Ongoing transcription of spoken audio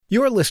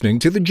You're listening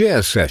to The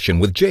Jazz Session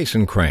with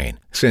Jason Crane,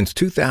 since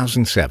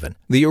 2007,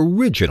 the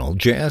original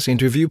jazz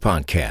interview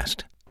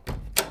podcast.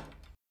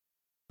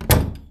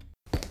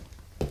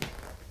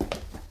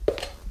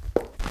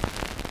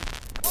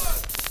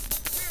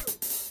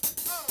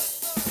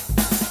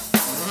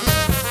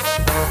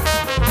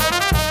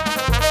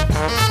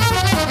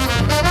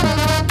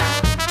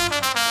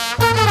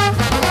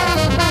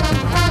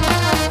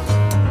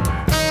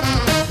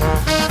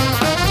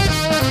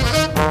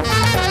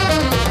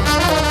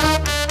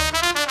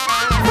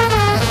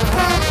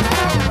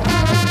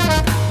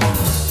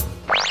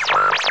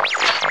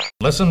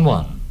 Lesson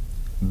 1.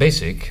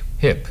 Basic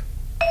Hip.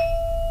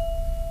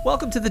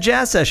 Welcome to the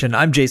Jazz Session.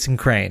 I'm Jason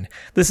Crane.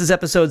 This is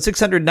episode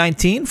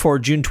 619 for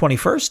June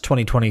 21st,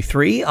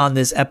 2023. On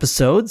this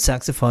episode,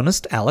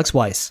 saxophonist Alex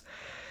Weiss.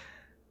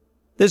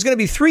 There's going to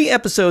be 3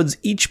 episodes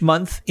each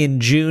month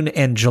in June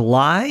and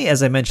July,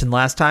 as I mentioned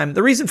last time.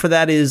 The reason for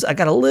that is I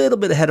got a little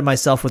bit ahead of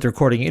myself with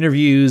recording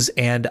interviews,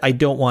 and I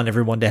don't want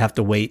everyone to have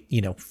to wait,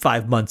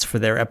 5 months for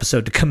their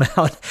episode to come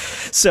out.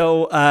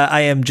 So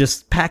I am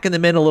just packing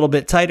them in a little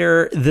bit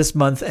tighter this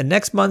month and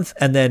next month,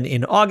 and then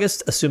in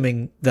August,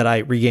 assuming that I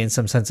regain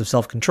some sense of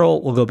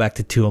self-control, we'll go back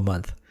to 2 a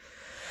month.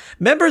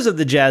 Members of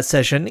the Jazz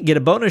Session get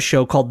a bonus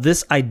show called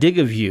This I Dig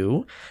of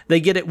You. They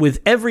get it with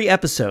every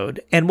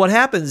episode. And what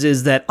happens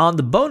is that on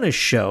the bonus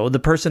show, the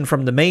person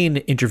from the main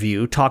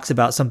interview talks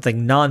about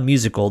something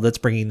non-musical that's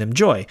bringing them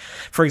joy.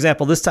 For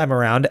example, this time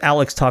around,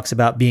 Alex talks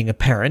about being a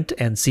parent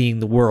and seeing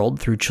the world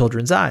through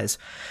children's eyes.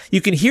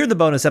 You can hear the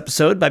bonus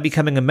episode by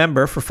becoming a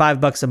member for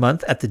 $5 a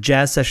month at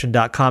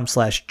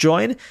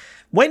thejazzsession.com/join.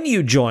 When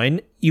you join,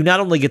 you not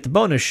only get the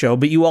bonus show,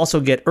 but you also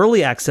get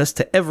early access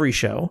to every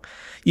show.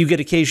 You get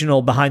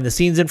occasional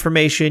behind-the-scenes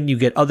information, you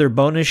get other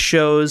bonus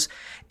shows,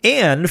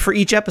 and for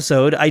each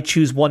episode, I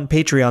choose one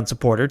Patreon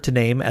supporter to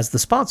name as the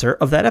sponsor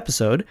of that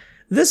episode.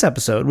 This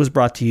episode was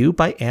brought to you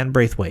by Anne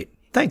Braithwaite.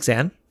 Thanks,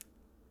 Anne.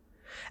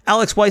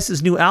 Alex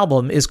Weiss's new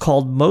album is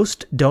called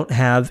Most Don't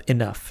Have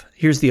Enough.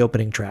 Here's the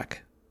opening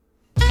track.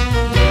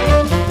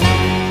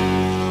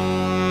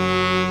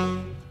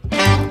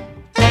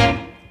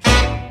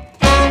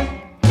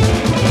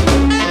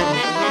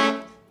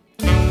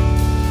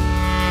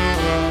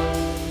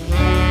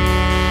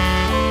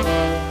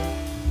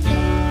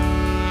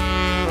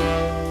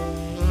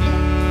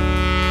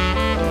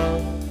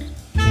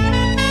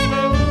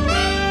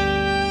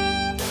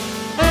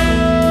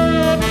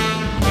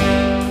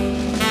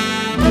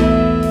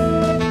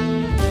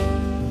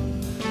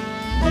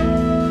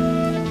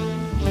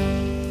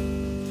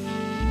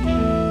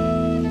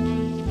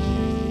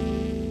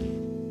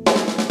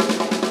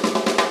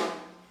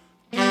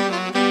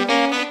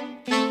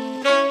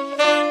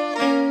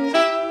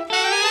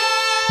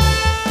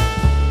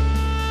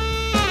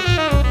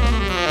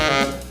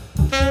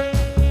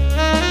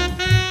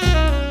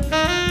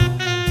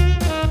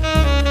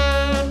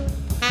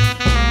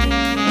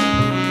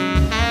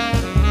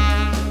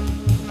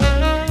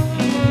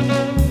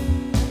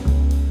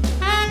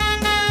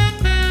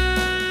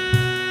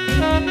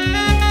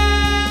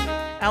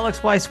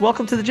 Alex Weiss,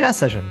 welcome to the Jazz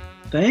Session.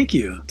 Thank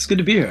you. It's good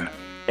to be here.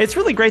 It's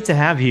really great to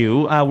have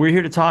you. We're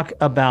here to talk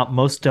about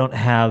Most Don't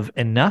Have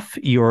Enough,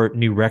 your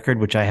new record,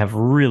 which I have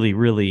really,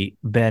 really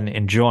been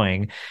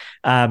enjoying.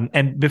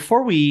 And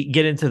before we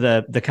get into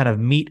the kind of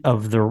meat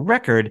of the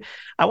record,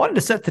 I wanted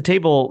to set the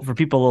table for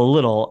people a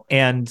little.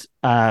 And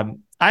I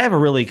have a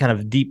really kind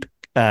of deep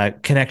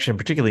connection,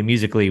 particularly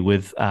musically,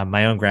 with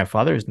my own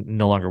grandfather, who's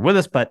no longer with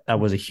us, but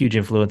was a huge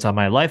influence on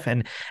my life.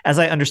 And as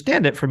I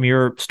understand it from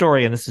your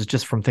story, and this is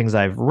just from things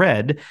I've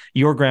read,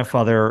 your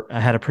grandfather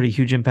had a pretty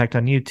huge impact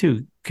on you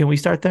too. Can we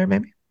start there,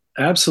 maybe?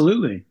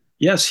 Absolutely.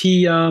 Yes,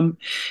 he.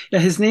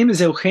 His name is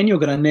Eugenio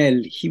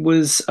Granel. He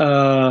was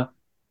a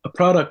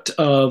product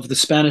of the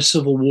Spanish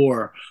Civil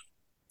War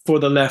for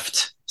the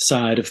left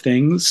side of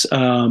things,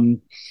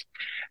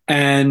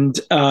 and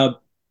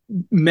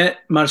met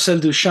Marcel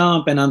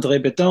Duchamp and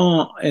André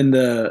Breton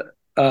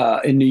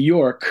in New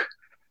York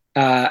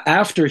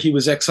after he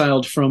was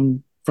exiled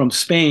from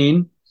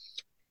Spain,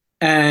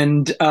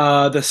 and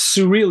the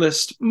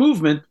Surrealist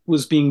movement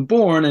was being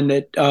born, and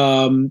it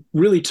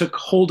really took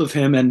hold of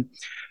him, and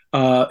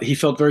he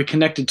felt very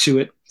connected to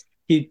it.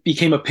 He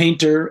became a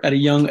painter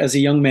as a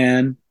young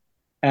man,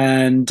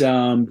 and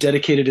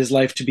dedicated his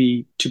life to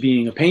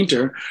being a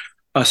painter,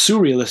 a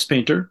Surrealist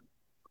painter.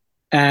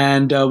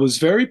 And was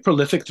very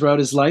prolific throughout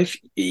his life.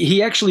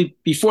 He actually,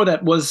 before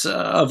that, was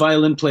a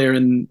violin player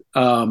in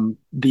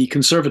the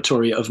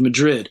Conservatory of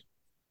Madrid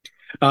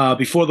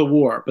before the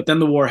war. But then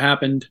the war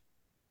happened.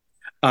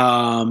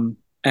 When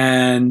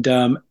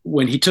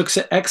he took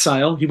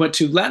exile, he went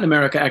to Latin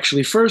America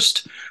actually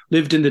first,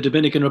 lived in the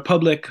Dominican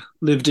Republic,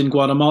 lived in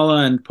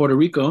Guatemala and Puerto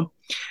Rico.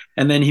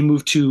 And then he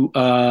moved to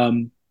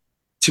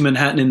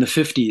Manhattan in the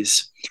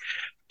 50s.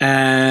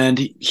 And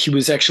he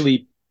was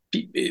actually,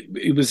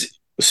 it was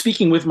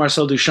speaking with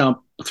Marcel Duchamp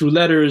through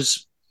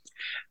letters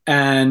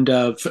and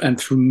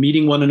through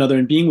meeting one another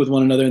and being with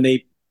one another. And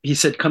he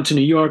said, come to New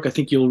York. I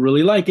think you'll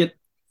really like it.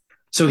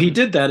 So he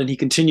did that, and he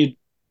continued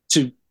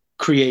to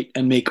create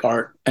and make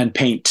art and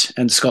paint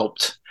and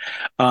sculpt.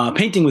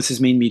 Painting was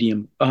his main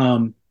medium.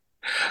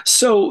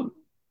 So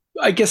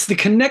I guess the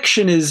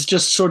connection is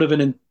just sort of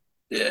an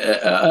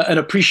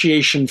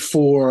appreciation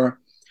for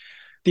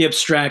the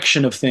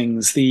abstraction of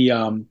things,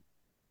 the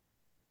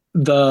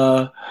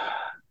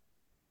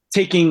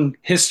taking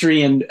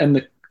history and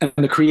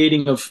the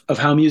creating of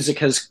how music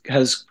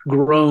has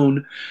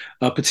grown,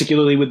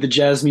 particularly with the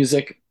jazz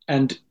music,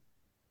 and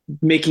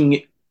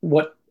making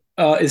what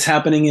is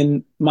happening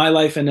in my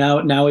life and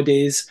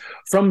nowadays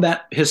from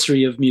that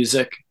history of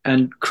music,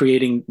 and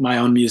creating my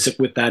own music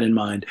with that in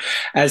mind,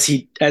 as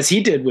he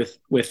did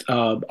with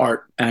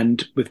art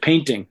and with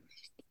painting.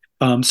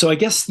 So I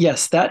guess,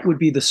 yes, that would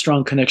be the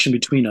strong connection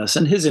between us,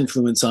 and his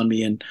influence on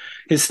me, and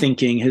his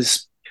thinking,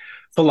 his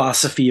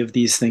philosophy of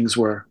these things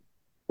were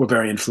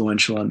very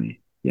influential on me.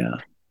 Yeah.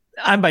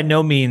 I'm by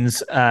no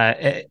means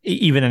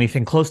even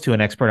anything close to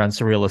an expert on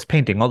surrealist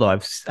painting, although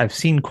I've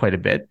seen quite a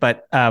bit.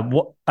 But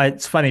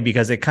it's funny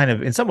because it kind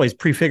of, in some ways,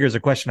 prefigures a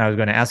question I was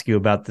going to ask you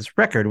about this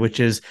record, which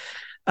is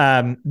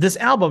this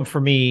album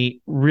for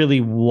me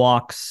really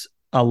walks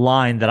a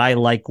line that I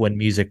like when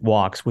music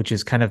walks, which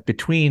is kind of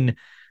between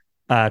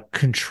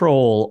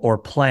control or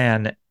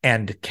plan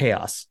and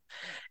chaos.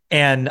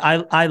 And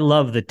I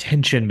love the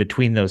tension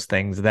between those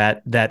things,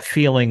 that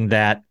feeling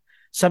that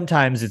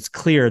sometimes it's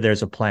clear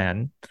there's a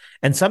plan,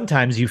 and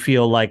sometimes you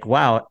feel like,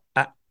 wow,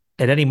 at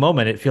any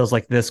moment it feels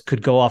like this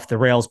could go off the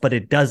rails, but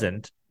it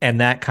doesn't.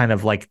 And that kind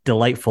of like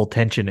delightful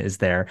tension is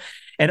there.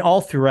 And all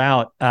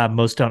throughout,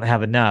 Most Don't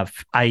Have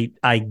Enough, I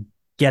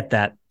get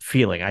that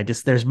feeling.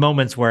 There's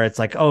moments where it's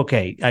like,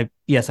 okay,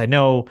 I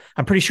know,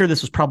 I'm pretty sure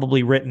this was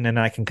probably written, and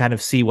I can kind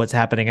of see what's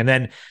happening. And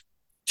then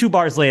 2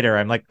 bars later,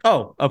 I'm like,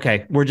 oh,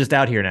 okay, we're just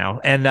out here now.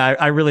 And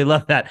I really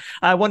love that.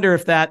 I wonder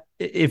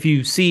if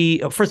you see,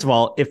 first of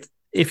all,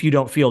 if you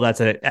don't feel that's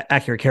an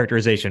accurate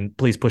characterization,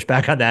 please push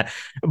back on that.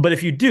 But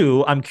if you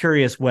do, I'm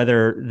curious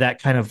whether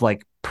that kind of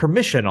like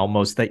permission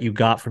almost that you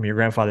got from your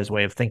grandfather's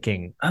way of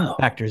thinking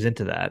factors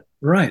into that.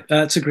 Right.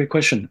 That's a great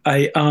question.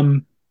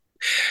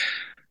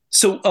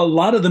 So a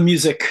lot of the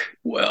music,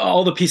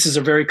 all the pieces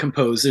are very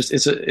composed.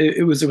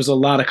 There was a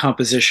lot of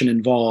composition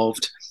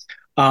involved.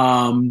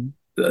 The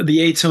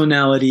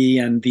atonality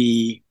and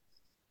the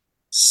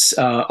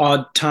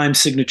odd time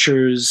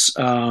signatures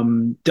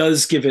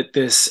does give it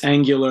this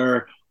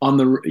angular on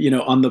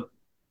the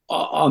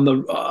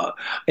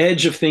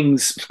edge of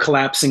things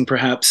collapsing,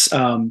 perhaps,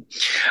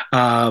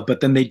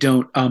 but then they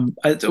don't.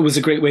 It was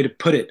a great way to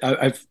put it.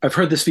 I've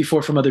heard this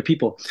before from other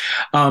people.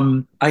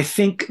 I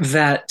think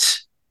that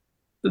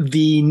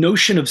the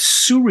notion of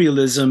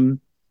surrealism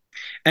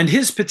and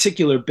his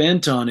particular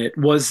bent on it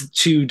was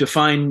to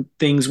define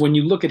things. When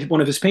you look at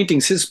one of his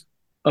paintings,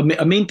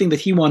 a main thing that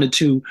he wanted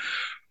to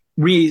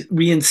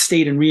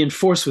reinstate and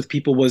reinforce with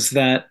people was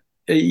that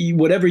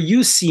whatever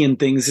you see in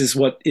things is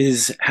what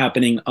is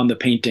happening on the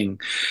painting,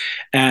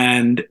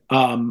 and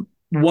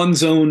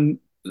one's own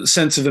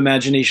sense of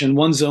imagination,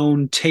 one's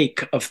own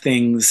take of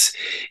things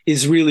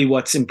is really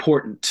what's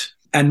important.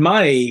 And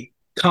my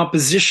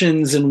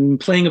compositions and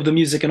playing of the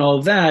music and all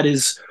of that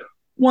is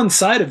one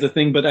side of the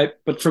thing,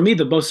 but for me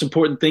the most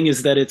important thing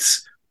is that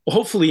it's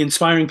hopefully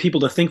inspiring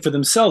people to think for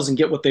themselves and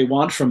get what they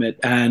want from it,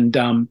 and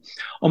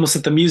almost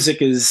that the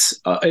music is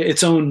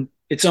its own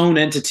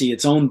entity,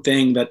 its own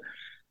thing that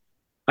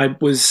I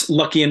was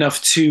lucky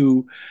enough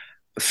to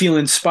feel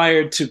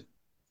inspired to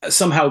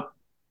somehow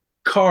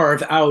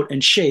carve out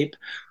and shape,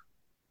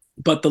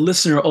 but the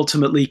listener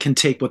ultimately can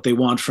take what they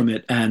want from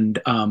it and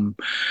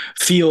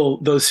feel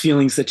those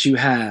feelings that you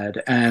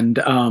had. And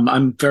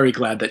I'm very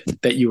glad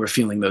that you were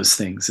feeling those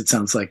things. It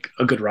sounds like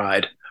a good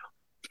ride.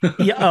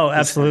 Yeah. Oh,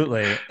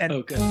 absolutely. And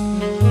Okay.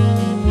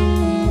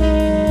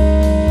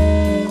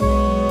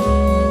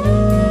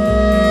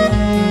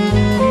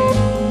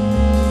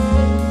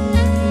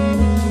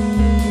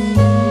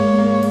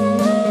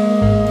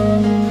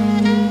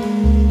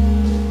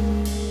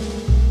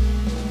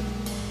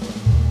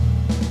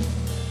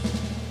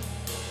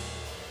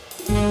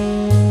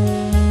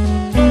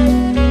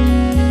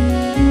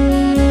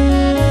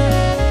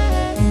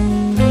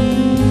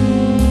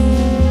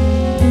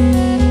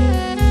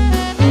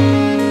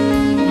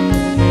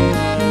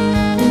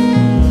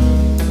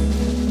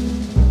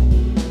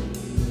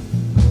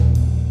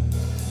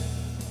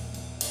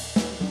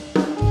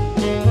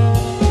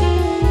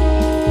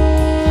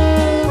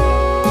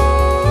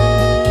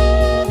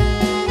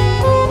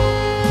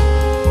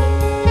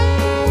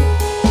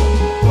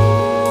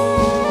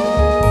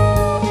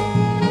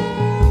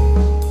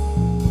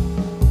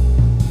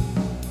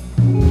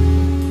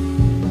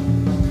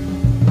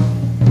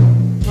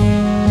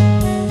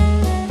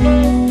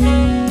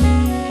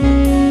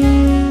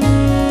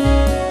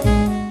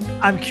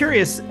 I'm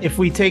curious if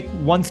we take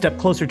one step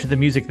closer to the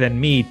music than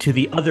me, to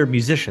the other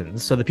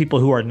musicians, so the people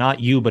who are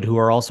not you, but who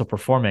are also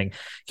performing.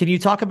 Can you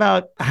talk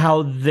about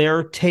how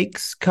their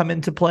takes come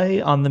into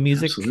play on the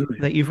music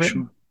that you've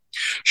written?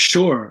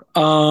 Sure.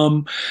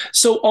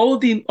 So all of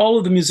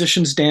the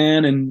musicians,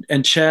 Dan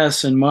and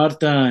Chess and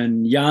Marta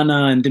and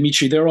Yana and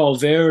Dimitri, they're all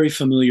very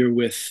familiar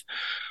with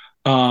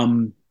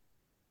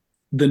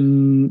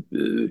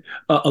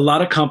a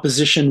lot of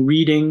composition,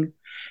 reading,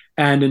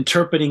 and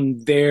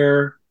interpreting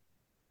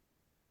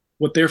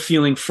what they're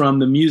feeling from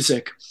the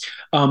music.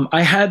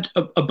 I had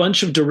a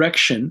bunch of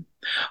direction,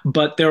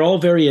 but they're all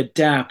very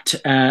adept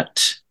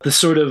at the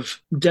sort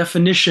of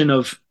definition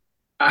of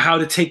how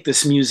to take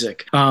this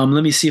music.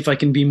 Let me see if I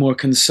can be more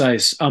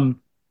concise.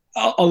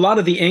 A lot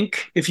of the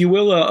ink, if you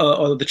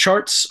will, the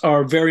charts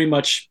are very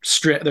much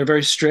strict. They're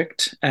very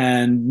strict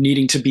and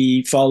needing to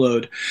be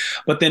followed.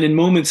 But then in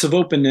moments of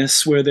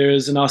openness where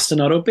there's an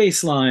ostinato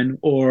bass line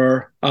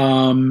or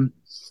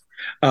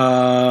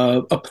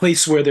a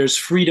place where there's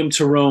freedom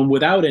to roam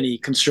without any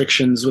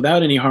constrictions,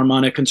 without any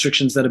harmonic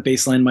constrictions that a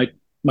bass line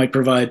might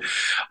provide,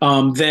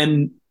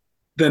 then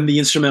the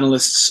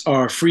instrumentalists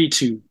are free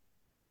to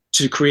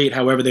create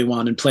however they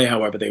want and play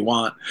however they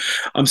want.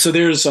 So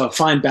there's a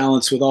fine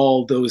balance with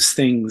all those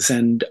things,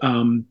 and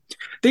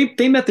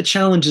they met the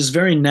challenges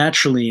very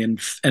naturally, and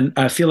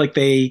I feel like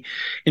they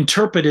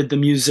interpreted the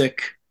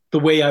music the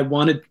way I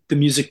wanted the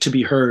music to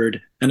be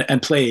heard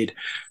and played.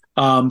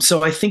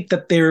 So I think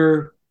that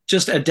they're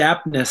just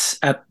adaptness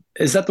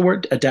is that the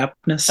word,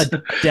 adaptness?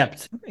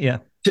 Adept, yeah.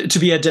 To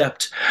be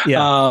adept,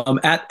 yeah.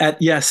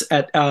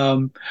 at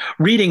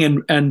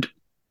reading and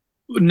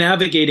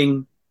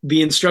navigating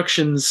the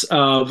instructions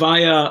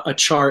via a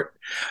chart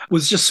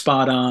was just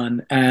spot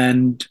on,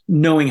 and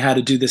knowing how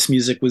to do this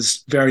music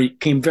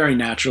came very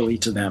naturally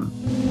to them.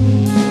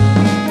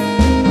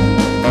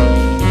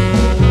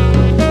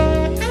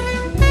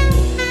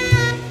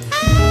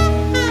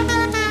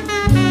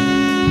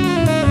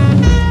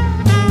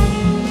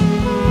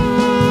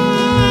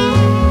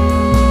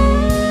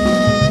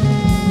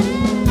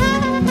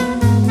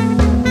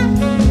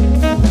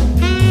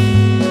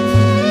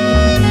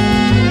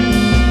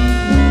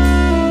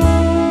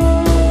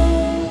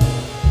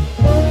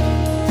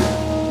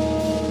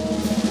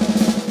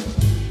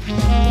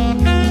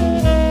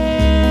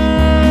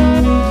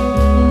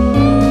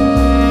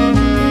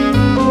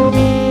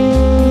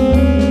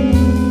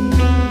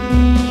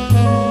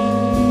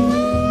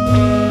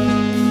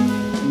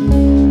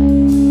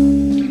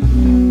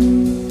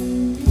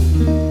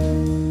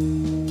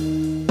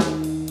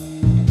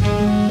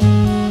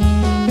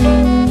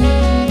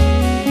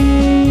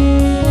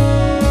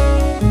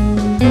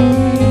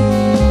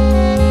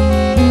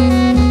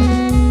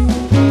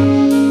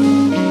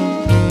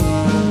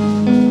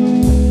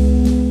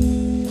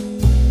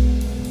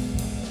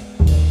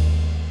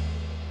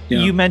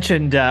 You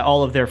mentioned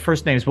all of their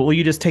first names, but will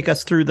you just take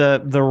us through the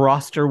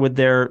roster with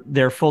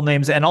their full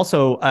names? And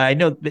also, I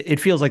know it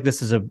feels like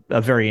this is a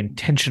very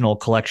intentional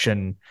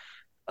collection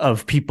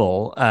of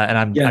people, and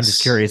I'm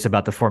just curious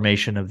about the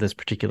formation of this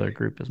particular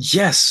group.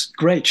 Yes,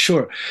 great,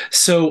 sure.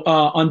 So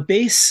on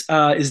bass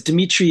is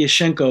Dmitry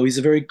Yashenko. He's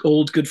a very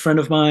old, good friend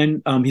of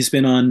mine. He's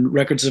been on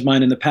records of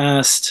mine in the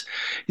past.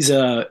 He's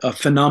a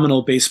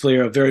phenomenal bass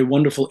player, a very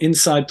wonderful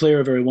inside player,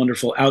 a very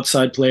wonderful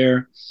outside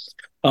player.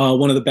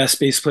 One of the best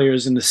bass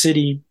players in the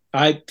city,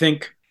 I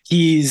think.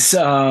 He's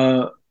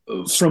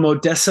from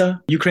Odessa,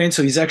 Ukraine,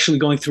 so he's actually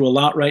going through a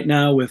lot right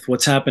now with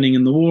what's happening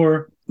in the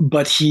war.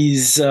 But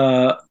he's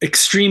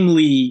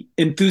extremely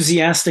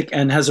enthusiastic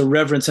and has a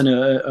reverence and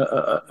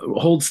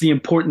holds the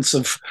importance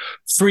of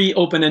free,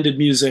 open-ended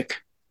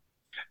music,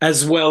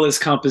 as well as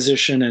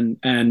composition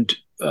and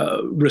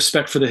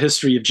respect for the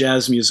history of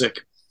jazz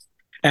music.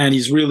 And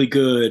he's really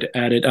good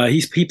at it.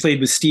 He played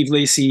with Steve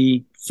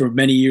Lacy for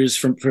many years,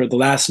 for the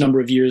last number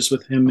of years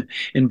with him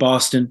in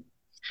Boston.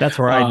 That's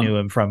where I knew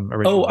him from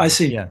originally. Oh, I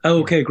see. Yeah. Oh,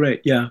 okay,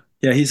 great. Yeah.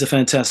 Yeah, he's a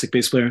fantastic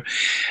bass player.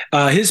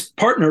 His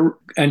partner,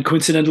 and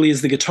coincidentally,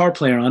 is the guitar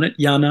player on it,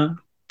 Yana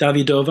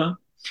Davidova.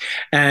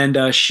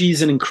 And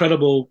she's an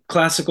incredible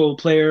classical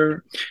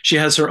player. She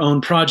has her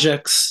own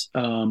projects,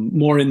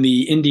 more in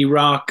the indie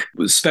rock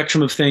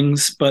spectrum of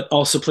things, but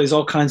also plays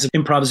all kinds of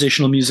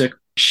improvisational music.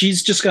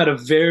 She's just got a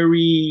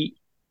very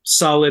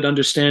solid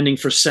understanding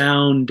for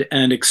sound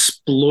and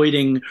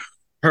exploiting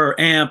her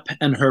amp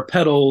and her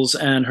pedals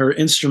and her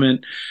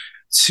instrument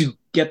to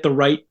get the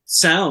right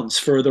sounds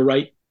for the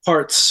right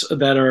parts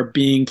that are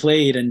being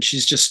played. And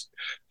she's just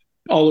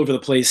all over the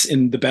place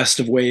in the best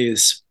of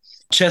ways.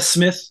 Ches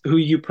Smith, who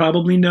you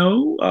probably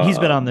know. He's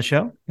been on the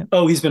show. Yeah.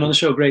 Oh, he's been on the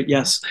show. Great.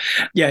 Yes.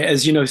 Yeah.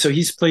 As you know, so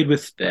he's played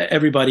with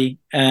everybody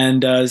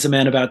and is a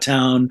man about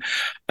town,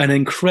 an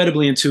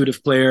incredibly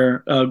intuitive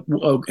player,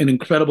 an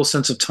incredible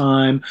sense of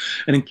time,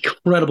 an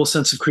incredible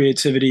sense of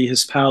creativity.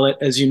 His palette,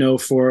 as you know,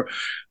 for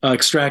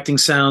extracting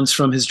sounds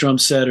from his drum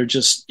set are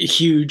just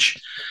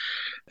huge.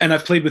 And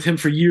I've played with him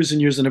for years and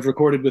years and have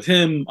recorded with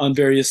him on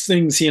various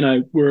things. He and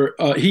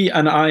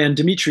I and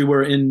Dmitry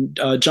were in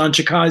John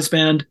Chakai's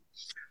band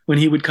when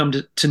he would come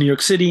to New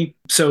York City.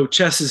 So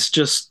Ches is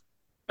just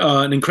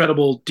an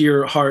incredible,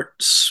 dear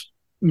heart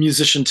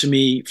musician to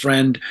me,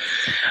 friend.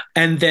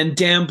 And then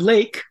Dan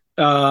Blake,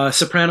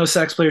 soprano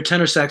sax player,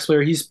 tenor sax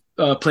player. He's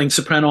playing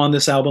soprano on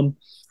this album.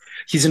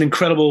 He's an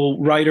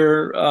incredible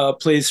writer,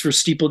 plays for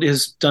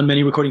has done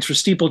many recordings for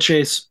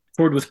Steeplechase,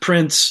 toured with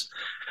Prince,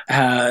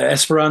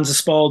 Esperanza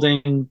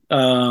Spalding,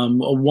 a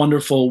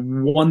wonderful,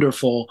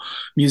 wonderful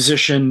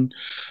musician.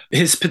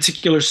 His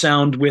particular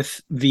sound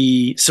with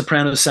the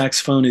soprano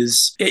saxophone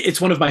it's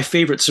one of my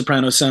favorite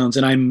soprano sounds,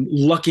 and I'm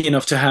lucky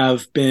enough to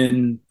have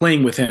been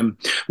playing with him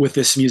with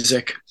this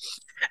music.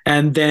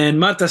 And then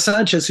Marta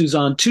Sanchez, who's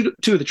on two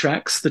of the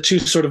tracks, the two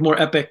sort of more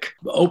epic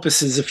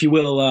opuses, if you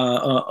will,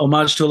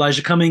 Homage to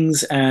Elijah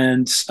Cummings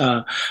and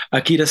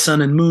Akita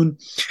Sun and Moon.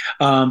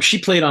 She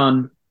played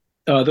on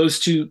those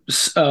two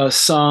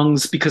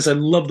songs because I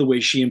love the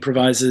way she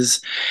improvises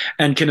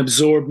and can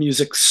absorb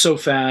music so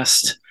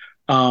fast.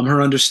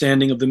 Her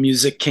understanding of the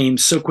music came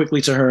so quickly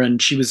to her, and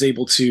she was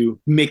able to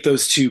make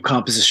those two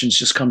compositions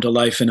just come to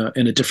life in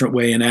a different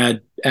way and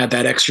add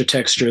that extra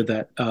texture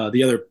that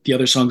the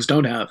other songs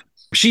don't have.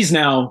 She's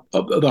now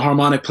the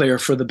harmonic player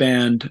for the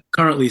band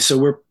currently,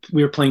 so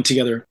we're playing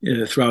together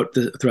throughout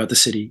the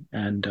city,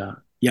 and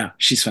yeah,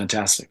 she's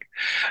fantastic.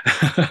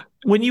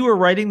 When you were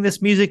writing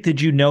this music,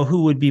 did you know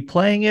who would be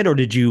playing it, or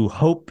did you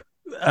hope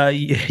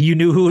you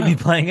knew who would be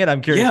playing it?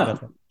 I'm curious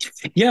about that.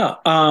 Yeah.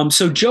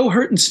 So Joe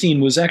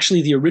Hertenstein was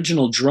actually the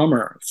original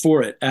drummer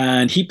for it,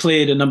 and he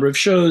played a number of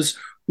shows.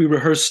 We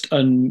rehearsed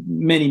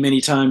many,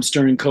 many times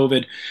during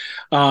COVID.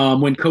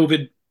 When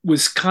COVID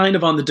was kind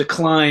of on the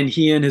decline,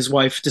 he and his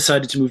wife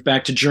decided to move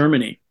back to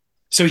Germany.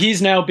 So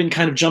he's now been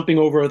kind of jumping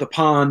over the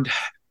pond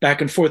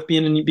back and forth,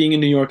 being in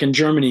New York and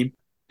Germany.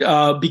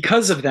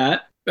 Because of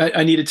that,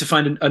 I needed to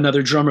find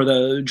another drummer.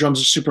 The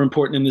drums are super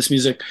important in this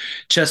music.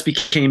 Chess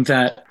became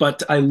that,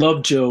 but I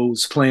love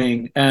Joe's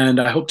playing, and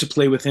I hope to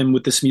play with him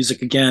with this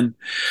music again.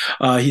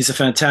 He's a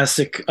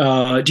fantastic.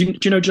 Do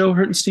you know Joe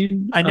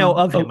Hertenstein? I know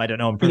of him. I don't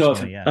know him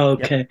personally. Yeah.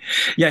 Okay. Yep.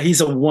 Yeah,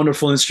 he's a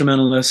wonderful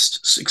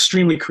instrumentalist,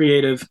 extremely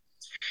creative.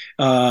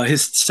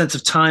 His sense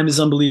of time is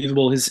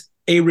unbelievable. His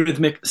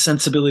arrhythmic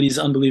sensibility is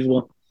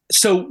unbelievable.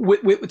 So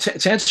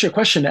to answer your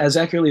question as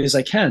accurately as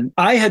I can,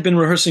 I had been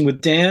rehearsing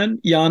with Dan,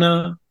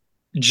 Yana,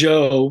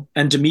 Joe,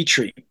 and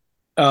Dimitri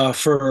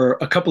for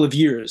a couple of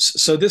years.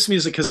 So this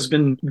music has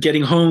been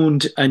getting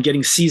honed and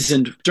getting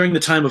seasoned during the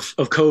time of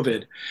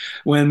COVID.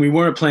 When we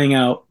weren't playing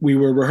out, we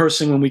were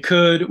rehearsing when we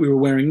could. We were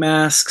wearing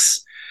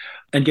masks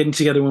and getting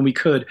together when we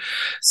could.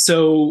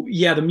 So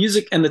yeah, the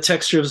music and the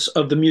textures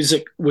of the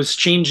music was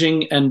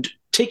changing and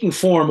taking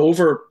form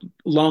over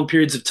long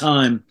periods of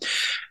time.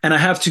 And I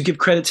have to give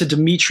credit to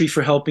Dimitri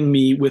for helping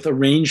me with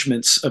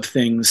arrangements of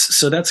things.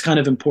 So that's kind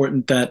of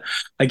important that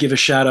I give a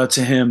shout out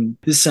to him.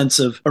 His sense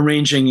of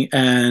arranging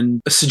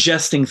and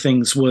suggesting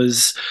things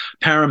was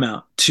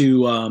paramount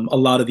to a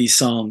lot of these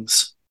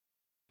songs.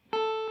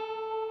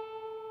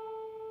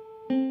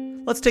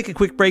 Let's take a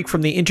quick break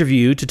from the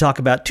interview to talk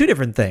about two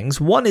different things.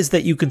 One is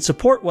that you can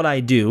support what I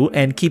do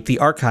and keep the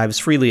archives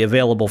freely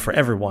available for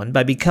everyone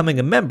by becoming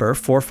a member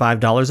for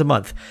 $5 a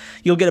month.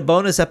 You'll get a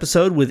bonus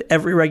episode with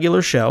every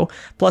regular show,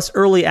 plus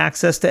early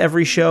access to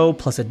every show,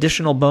 plus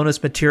additional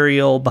bonus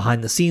material,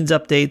 behind-the-scenes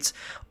updates,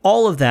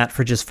 all of that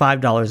for just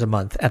 $5 a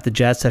month at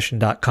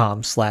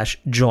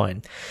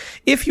thejazzsession.com/join.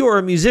 If you're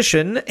a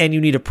musician and you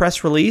need a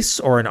press release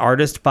or an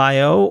artist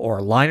bio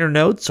or liner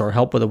notes or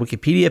help with a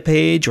Wikipedia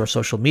page or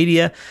social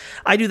media,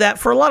 I do that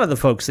for a lot of the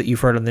folks that you've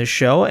heard on this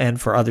show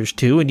and for others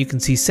too, and you can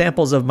see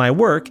samples of my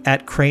work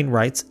at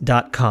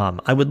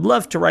cranewrites.com. I would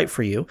love to write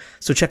for you,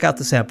 so check out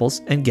the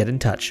samples and get in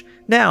touch.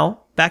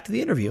 Now, back to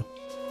the interview.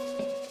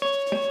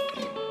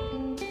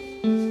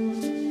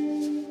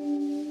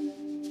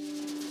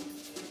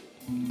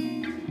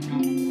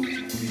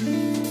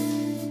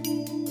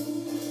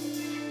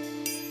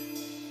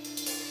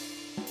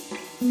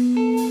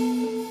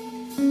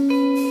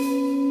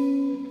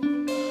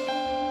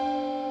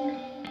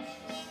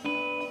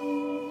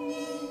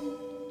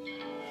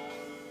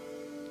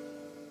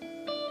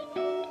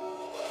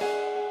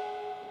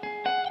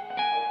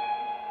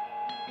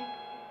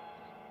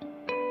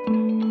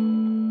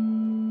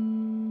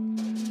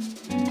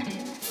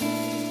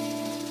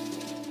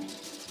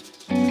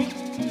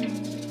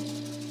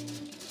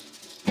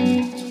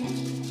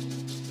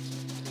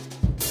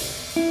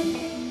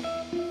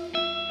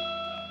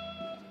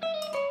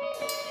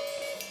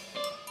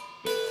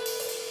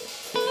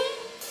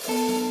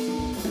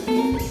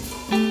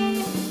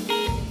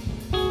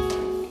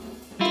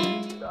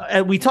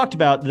 We talked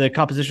about the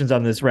compositions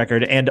on this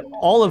record, and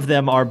all of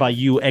them are by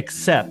you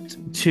except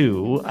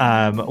two,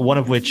 one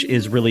of which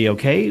is Really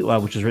Okay,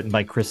 which is written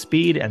by Chris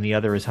Speed, and the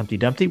other is Humpty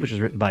Dumpty, which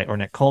is written by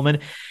Ornette Coleman.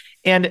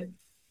 And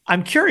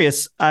I'm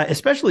curious,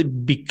 especially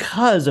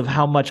because of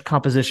how much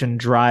composition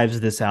drives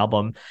this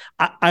album,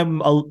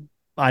 I'm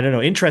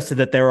interested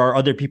that there are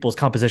other people's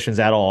compositions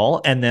at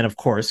all, and then, of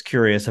course,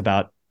 curious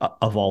about,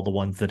 of all the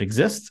ones that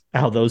exist,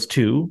 how those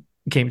two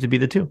came to be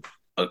the two.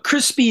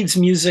 Chris Speed's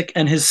music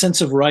and his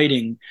sense of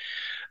writing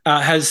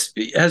has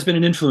been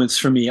an influence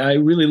for me. I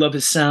really love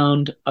his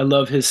sound. I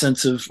love his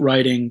sense of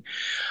writing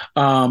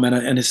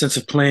and his sense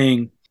of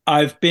playing.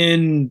 I've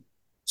been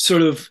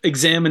sort of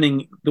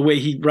examining the way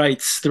he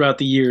writes throughout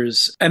the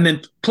years, and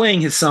then playing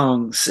his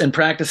songs and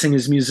practicing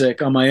his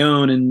music on my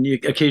own, and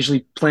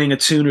occasionally playing a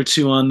tune or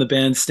two on the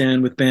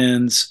bandstand with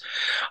bands.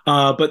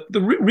 But the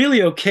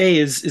really okay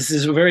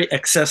is a very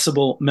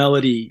accessible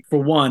melody. For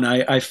one,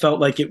 I felt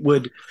like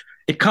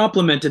it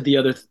complemented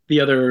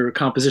the other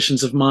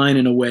compositions of mine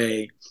in a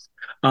way.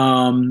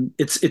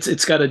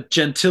 It's got a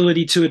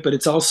gentility to it, but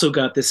it's also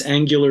got this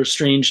angular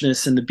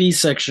strangeness in the B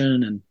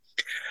section, and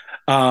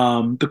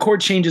the chord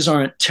changes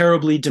aren't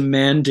terribly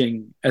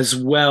demanding as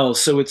well.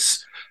 So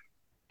it's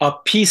a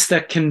piece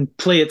that can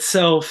play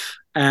itself,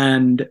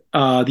 and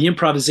the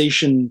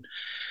improvisation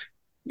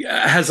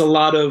has a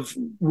lot of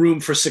room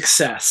for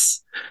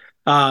success.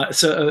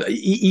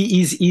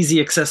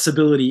 Easy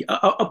accessibility,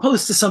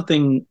 opposed to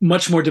something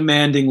much more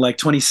demanding like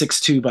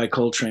 26-2 by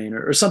Coltrane,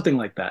 or something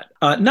like that.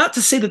 Not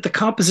to say that the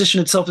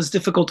composition itself is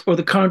difficult, or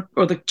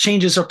the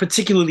changes are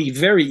particularly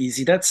very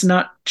easy. That's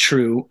not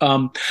true.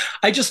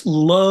 I just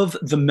love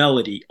the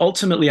melody.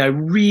 Ultimately, I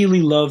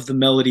really love the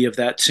melody of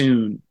that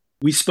tune.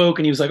 We spoke,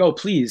 and he was like, "Oh,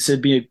 please,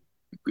 it'd be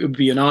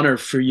an honor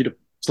for you to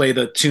play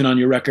the tune on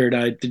your record.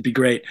 It'd be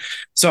great."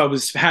 So I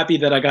was happy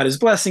that I got his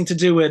blessing to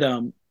do it.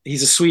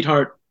 He's a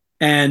sweetheart.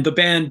 And the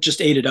band just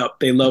ate it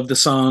up. They loved the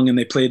song, and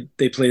they played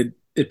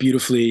it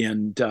beautifully,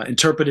 and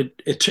interpreted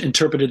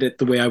it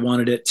the way I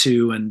wanted it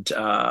to, and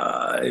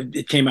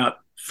it came out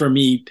for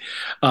me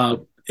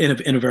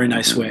in a very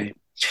nice way.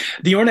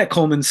 The Ornette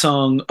Coleman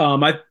song,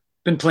 I've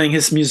been playing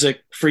his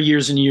music for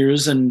years and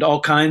years, and all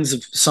kinds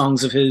of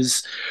songs of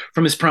his,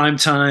 from his prime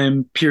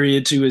time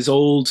period to his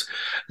old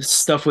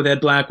stuff with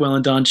Ed Blackwell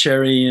and Don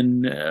Cherry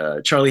and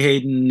Charlie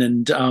Hayden,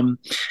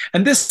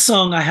 and this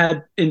song I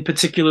had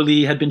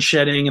been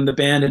shedding, and the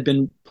band had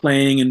been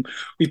playing, and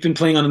we've been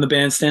playing on in the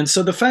bandstand.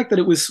 So the fact that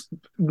it was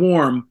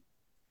warm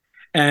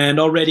and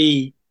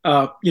already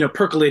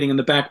percolating in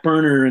the back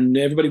burner, and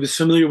everybody was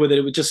familiar with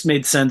it, it just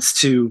made sense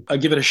to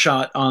give it a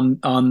shot on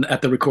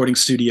at the recording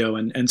studio,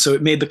 and so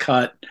it made the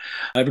cut.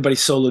 Everybody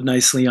soloed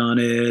nicely on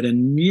it,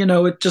 and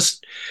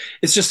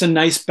it's just a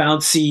nice,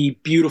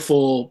 bouncy,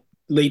 beautiful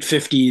late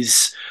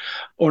 50s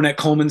Ornette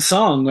Coleman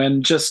song,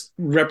 and just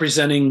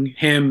representing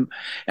him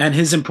and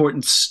his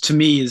importance to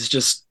me is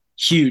just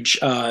huge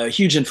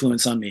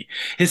influence on me.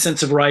 His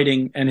sense of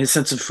writing and his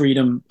sense of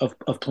freedom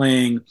of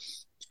playing.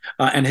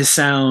 And his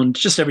sound,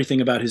 just everything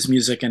about his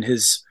music and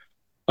his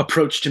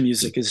approach to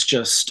music is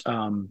just,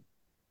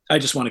 I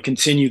just want to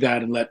continue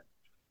that, and let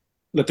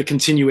the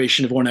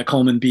continuation of Ornette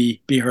Coleman be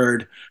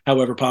heard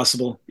however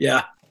possible.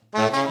 Yeah.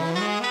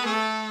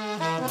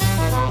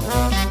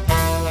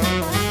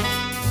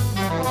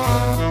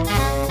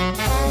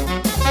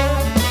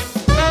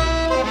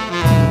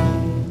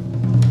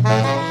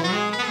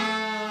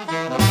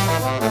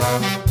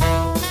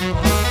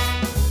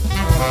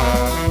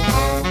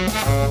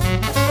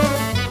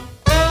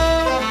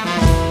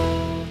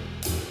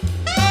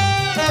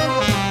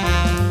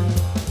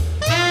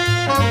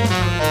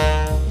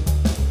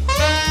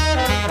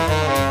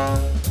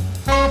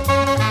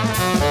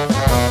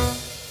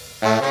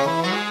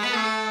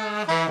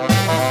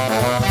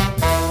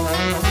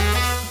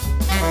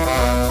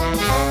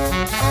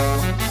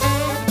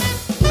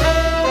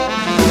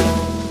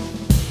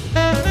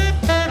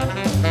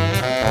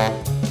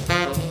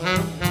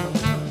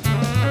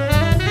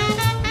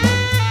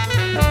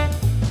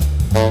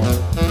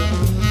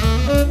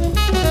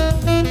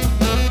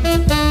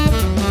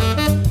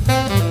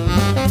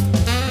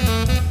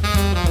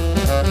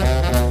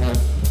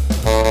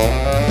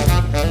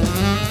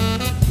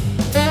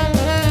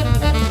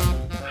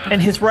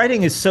 And his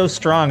writing is so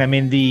strong. I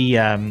mean,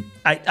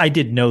 I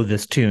did know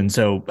this tune,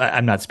 so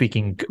I'm not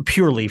speaking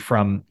purely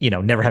from,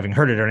 never having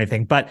heard it or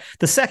anything. But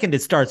the second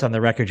it starts on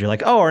the record, you're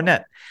like, oh,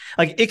 Ornette.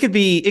 Like it could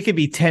be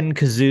 10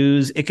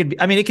 kazoos. It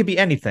could be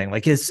anything.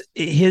 Like his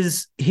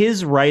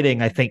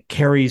writing, I think,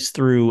 carries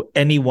through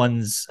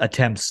anyone's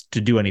attempts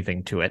to do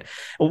anything to it,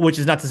 which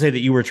is not to say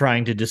that you were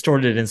trying to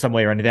distort it in some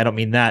way or anything. I don't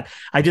mean that.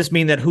 I just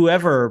mean that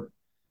whoever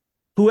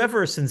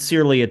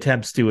sincerely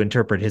attempts to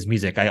interpret his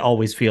music, I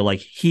always feel like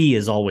he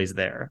is always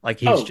there. Like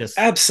he's just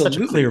absolutely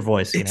such a clear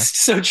voice. It's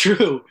so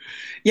true.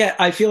 Yeah,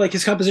 I feel like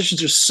his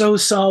compositions are so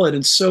solid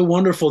and so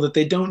wonderful that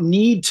they don't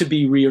need to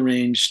be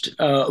rearranged.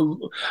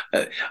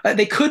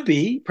 They could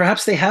be,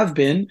 perhaps they have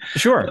been.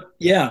 Sure.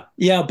 Yeah,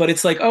 but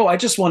it's like, I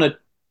just want to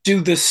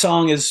do this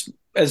song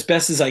as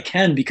best as I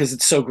can because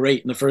it's so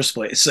great in the first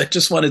place. I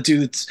just want to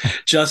do it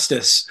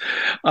justice.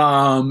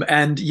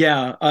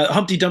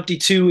 Humpty Dumpty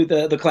 2,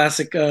 the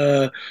classic,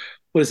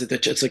 what is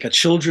it? It's like a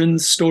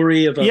children's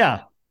story of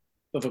a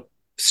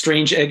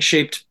strange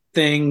egg-shaped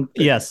thing.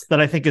 That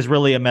I think is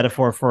really a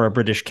metaphor for a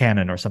British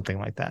canon or something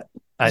like that.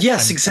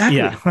 Exactly.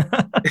 Yeah.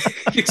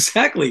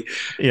 Exactly.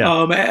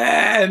 Yeah.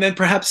 And then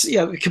perhaps,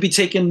 it could be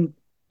taken,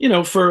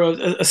 for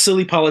a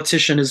silly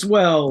politician as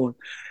well.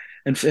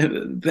 And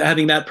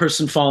having that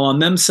person fall on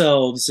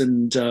themselves,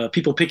 and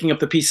people picking up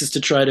the pieces to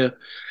try to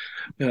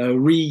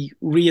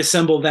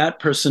reassemble that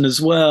person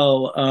as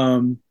well,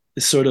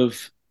 is sort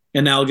of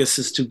analogous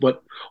as to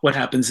what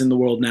happens in the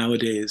world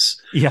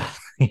nowadays. Yeah.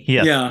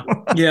 Yes. Yeah,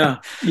 yeah,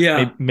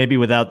 yeah. Maybe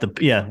without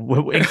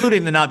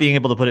including the not being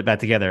able to put it back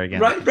together again.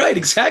 Right,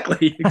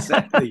 exactly,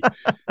 exactly.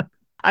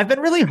 I've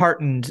been really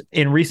heartened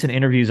in recent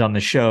interviews on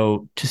the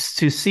show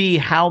to see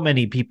how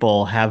many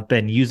people have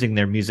been using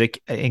their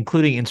music,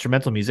 including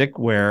instrumental music,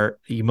 where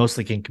you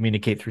mostly can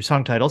communicate through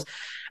song titles,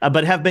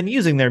 but have been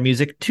using their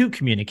music to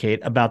communicate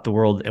about the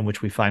world in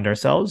which we find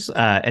ourselves.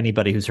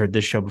 Anybody who's heard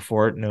this show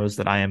before knows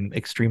that I am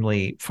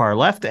extremely far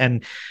left,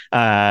 and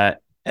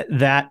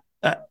that.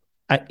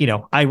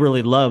 I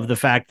really love the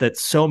fact that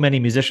so many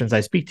musicians I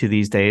speak to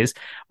these days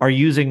are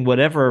using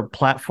whatever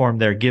platform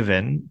they're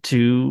given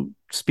to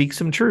speak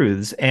some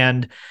truths,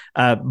 and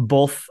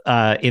both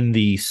in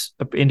the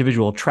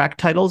individual track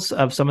titles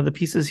of some of the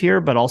pieces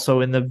here, but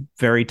also in the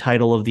very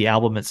title of the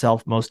album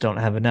itself, Most Don't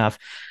Have Enough.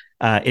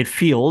 It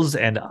feels,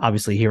 and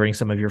obviously hearing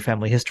some of your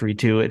family history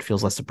too, it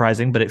feels less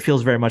surprising, but it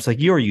feels very much like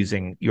you're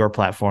using your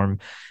platform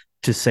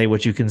to say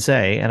what you can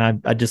say.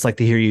 And I'd just like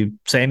to hear you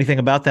say anything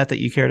about that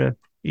you care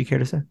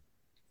to say.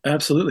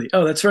 Absolutely.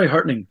 Oh, that's very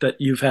heartening that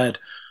you've had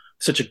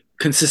such a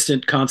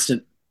consistent,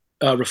 constant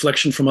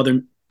reflection from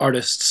other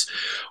artists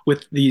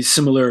with these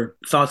similar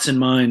thoughts in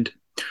mind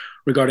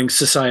regarding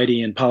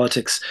society and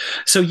politics.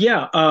 So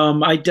yeah,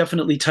 I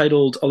definitely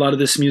titled a lot of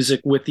this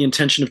music with the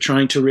intention of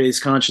trying to raise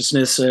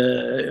consciousness,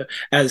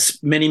 as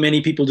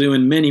many people do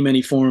in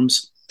many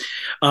forms,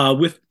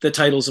 with the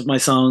titles of my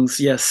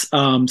songs. Yes.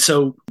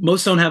 So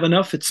Most Don't Have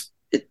Enough.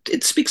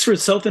 It speaks for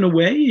itself in a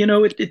way.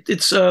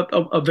 It's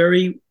a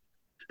very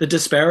the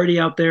disparity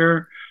out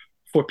there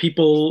for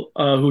people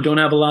who don't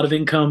have a lot of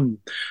income,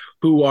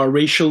 who are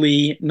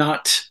racially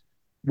not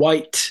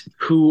white,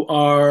 who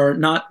are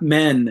not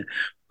men,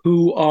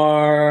 who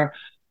are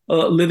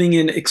living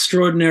in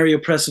extraordinary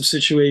oppressive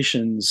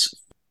situations.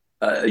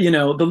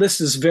 The list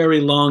is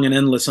very long and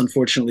endless,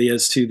 unfortunately,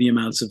 as to the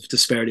amounts of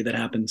disparity that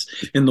happens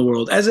in the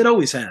world, as it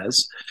always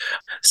has.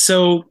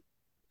 So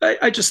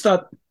I just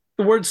thought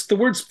the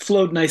words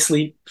flowed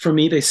nicely for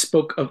me. They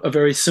spoke of a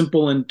very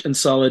simple and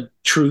solid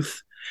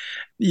truth.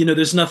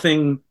 There's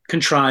nothing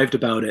contrived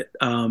about it.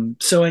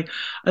 So I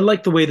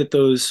like the way that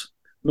those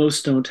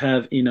Most Don't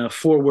Have Enough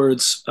 4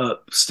 words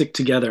stick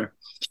together.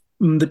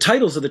 The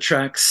titles of the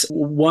tracks,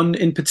 one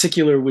in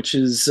particular, which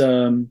is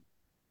Your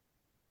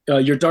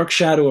Dark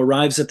Shadow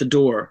Arrives at the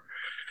Door,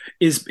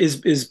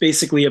 is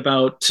basically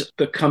about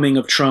the coming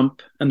of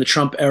Trump and the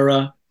Trump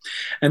era,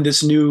 and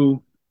this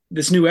new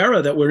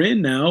era that we're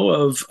in now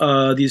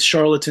of these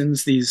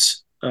charlatans,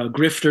 these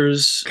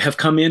grifters have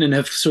come in and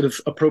have sort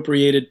of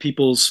appropriated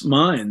people's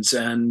minds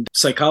and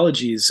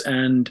psychologies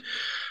and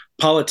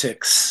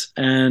politics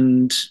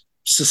and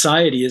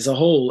society as a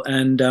whole.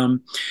 And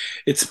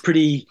it's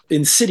pretty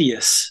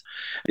insidious.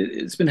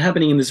 It's been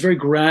happening in this very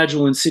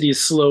gradual, insidious,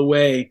 slow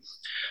way.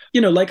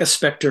 Like a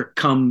specter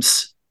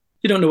comes.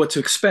 You don't know what to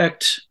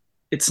expect.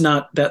 It's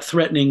not that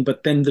threatening,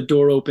 but then the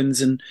door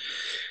opens and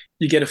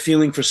you get a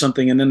feeling for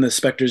something, and then the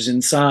specter's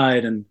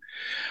inside. And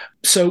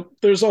so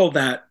there's all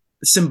that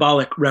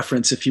symbolic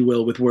reference, if you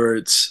will, with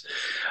words.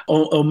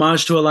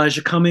 Homage to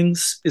Elijah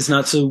Cummings is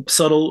not so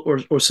subtle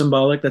or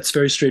symbolic. That's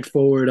very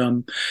straightforward.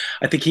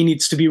 I think he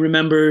needs to be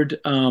remembered.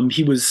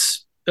 He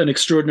was an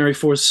extraordinary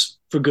force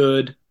for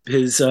good.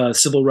 His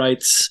civil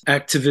rights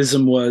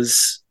activism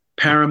was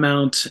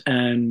paramount,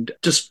 and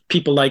just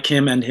people like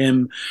him and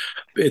him,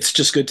 it's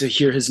just good to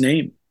hear his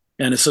name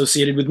and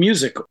associated with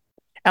music.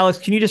 Alex,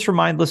 can you just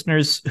remind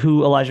listeners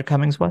who Elijah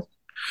Cummings was?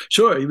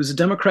 Sure. He was a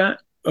Democrat,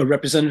 a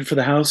representative for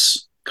the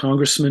House,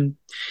 congressman.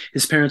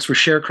 His parents were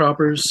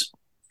sharecroppers.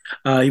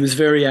 He was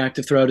very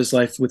active throughout his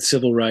life with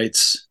civil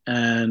rights,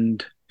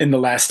 and in the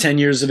last 10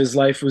 years of his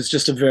life was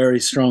just a very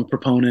strong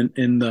proponent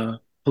in the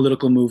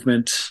political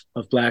movement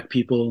of Black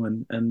people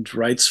and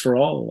rights for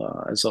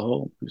all as a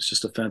whole. He was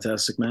just a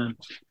fantastic man.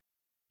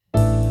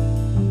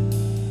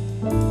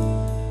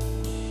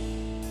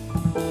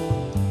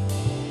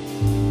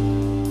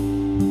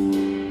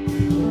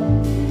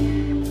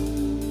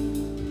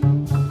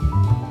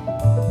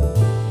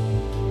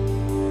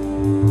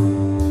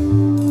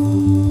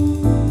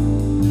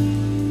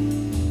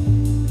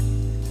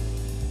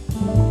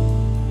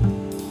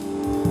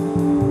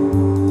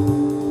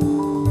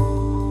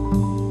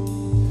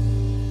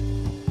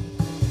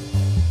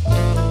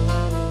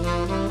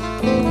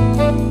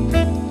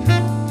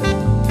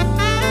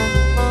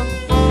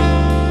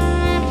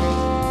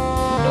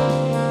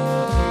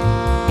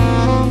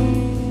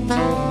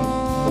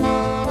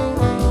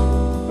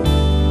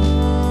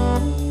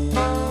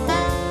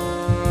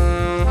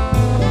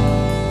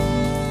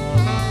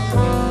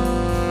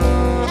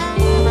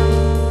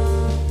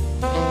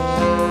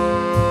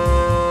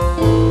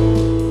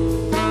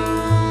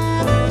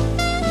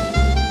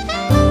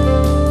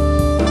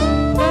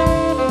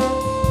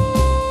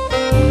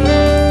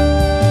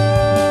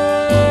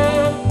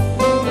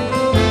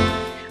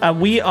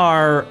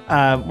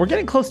 We're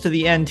getting close to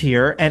the end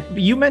here, and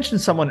you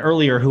mentioned someone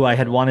earlier who I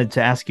had wanted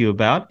to ask you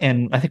about,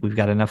 and I think we've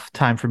got enough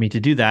time for me to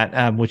do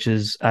that, which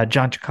is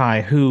John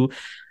Chakai, who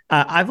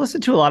I've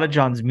listened to a lot of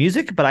John's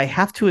music, but I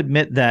have to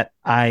admit that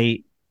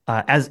I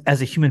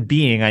as a human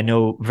being, I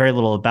know very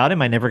little about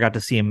him. I never got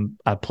to see him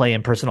play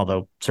in person,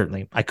 although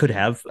certainly I could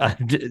have.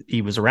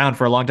 He was around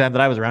for a long time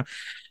that I was around,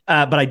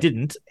 but I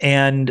didn't.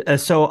 And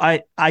so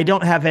I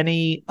don't have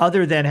any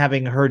other than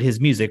having heard his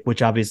music,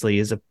 which obviously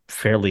is a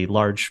fairly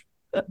large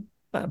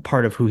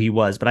part of who he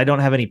was. But I don't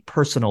have any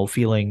personal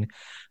feeling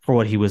for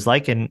what he was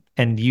like, and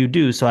you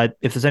do. So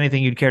if there's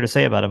anything you'd care to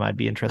say about him, I'd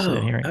be interested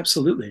in hearing.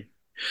 Absolutely.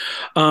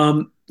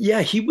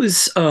 Yeah, he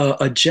was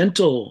a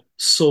gentle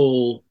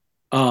soul,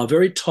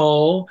 very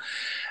tall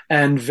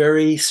and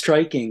very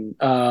striking.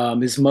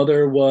 His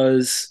mother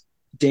was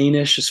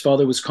Danish. His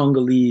father was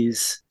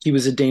Congolese. He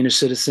was a Danish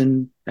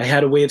citizen. I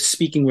had a way of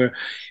speaking where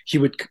he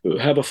would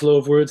have a flow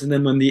of words, and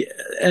then when the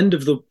end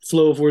of the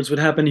flow of words would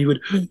happen, he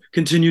would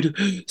continue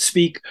to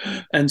speak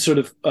and sort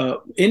of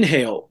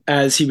inhale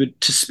as he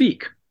would to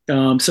speak.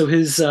 So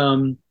his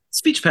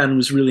speech pattern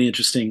was really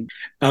interesting.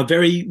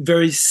 Very,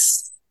 very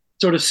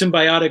sort of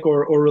symbiotic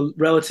or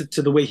relative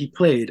to the way he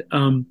played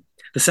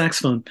the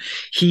saxophone.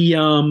 He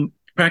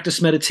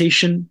practiced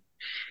meditation.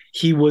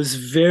 He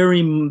was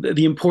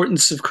the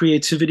importance of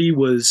creativity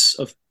was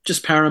of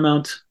just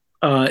paramount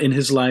in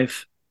his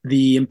life.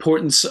 The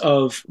importance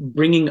of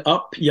bringing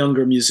up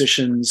younger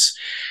musicians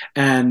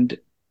and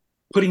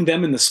putting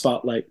them in the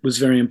spotlight was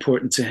very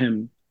important to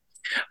him.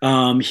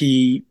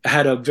 He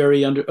had a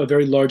very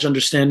large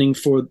understanding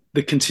for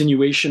the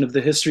continuation of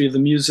the history of the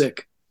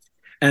music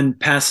and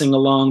passing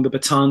along the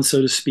baton,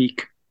 so to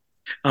speak.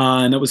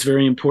 And that was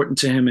very important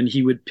to him. And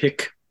he would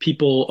pick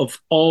people of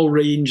all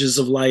ranges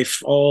of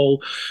life,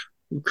 all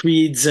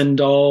creeds and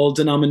all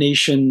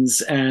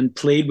denominations, and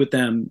played with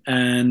them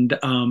and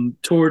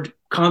toured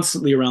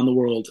constantly around the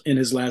world in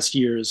his last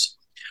years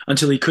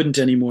until he couldn't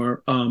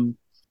anymore.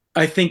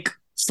 I think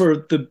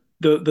for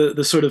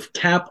the sort of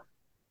cap,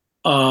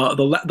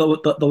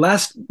 the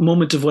last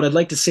moment of what I'd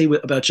like to say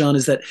about John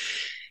is that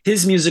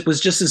his music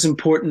was just as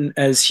important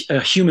as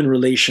human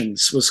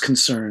relations was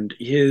concerned.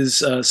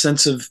 His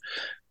sense of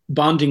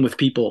bonding with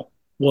people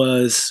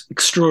was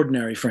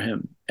extraordinary for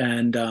him,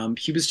 and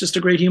he was just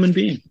a great human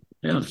being.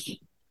 Yeah.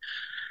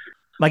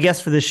 My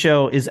guest for this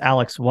show is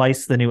Alex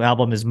Weiss. The new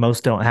album is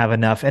Most Don't Have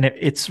Enough, and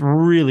it's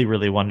really,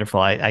 really wonderful.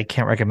 I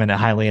can't recommend it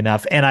highly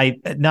enough. And I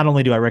not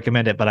only do I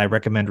recommend it, but I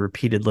recommend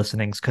repeated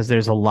listenings because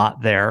there's a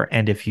lot there.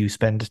 And if you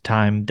spend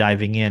time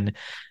diving in,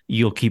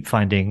 you'll keep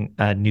finding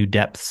new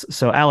depths.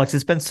 So, Alex,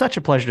 it's been such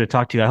a pleasure to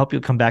talk to you. I hope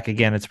you'll come back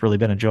again. It's really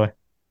been a joy.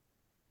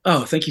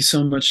 Oh, thank you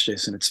so much,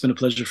 Jason. It's been a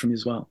pleasure for me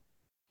as well.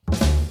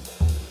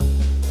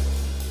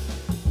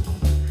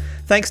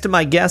 Thanks to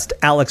my guest,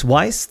 Alex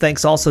Weiss.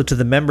 Thanks also to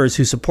the members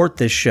who support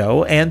this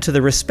show and to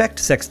the Respect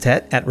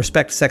Sextet at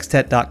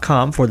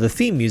respectsextet.com for the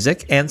theme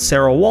music and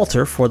Sarah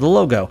Walter for the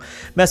logo.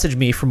 Message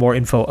me for more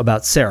info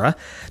about Sarah.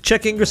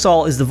 Chuck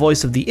Ingersoll is the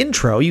voice of the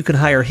intro. You can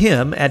hire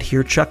him at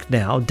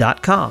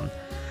hearchucknow.com.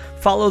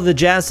 Follow The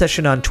Jazz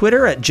Session on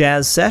Twitter at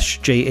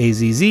JazzSesh,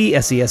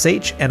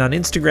 JazzSesh, and on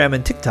Instagram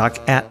and TikTok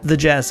at The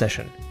Jazz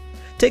Session.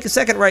 Take a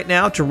second right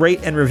now to rate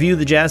and review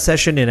The Jazz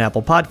Session in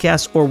Apple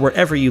Podcasts or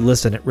wherever you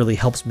listen. It really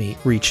helps me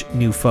reach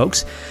new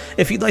folks.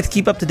 If you'd like to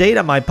keep up to date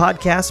on my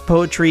podcasts,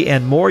 poetry,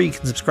 and more, you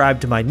can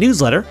subscribe to my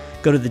newsletter.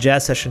 Go to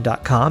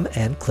thejazzsession.com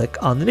and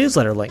click on the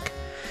newsletter link.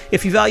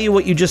 If you value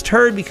what you just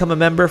heard, become a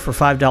member for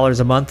 $5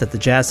 a month at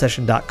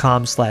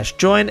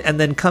thejazzsession.com/join, and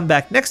then come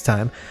back next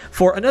time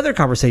for another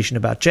conversation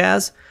about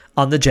jazz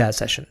on The Jazz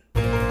Session.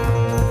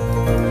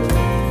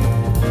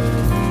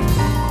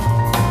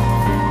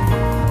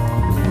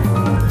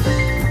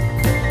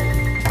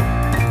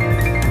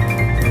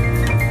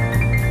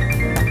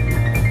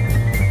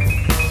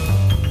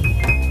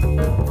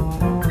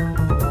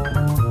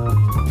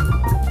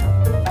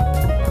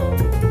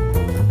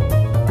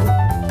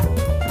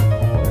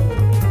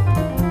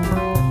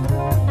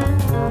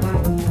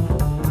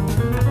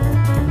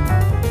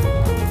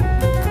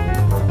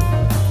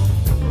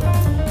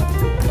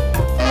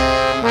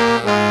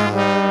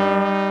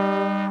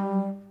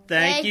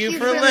 Thank you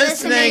for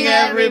listening,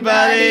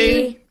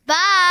 everybody.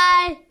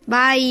 Bye.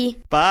 Bye.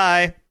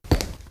 Bye.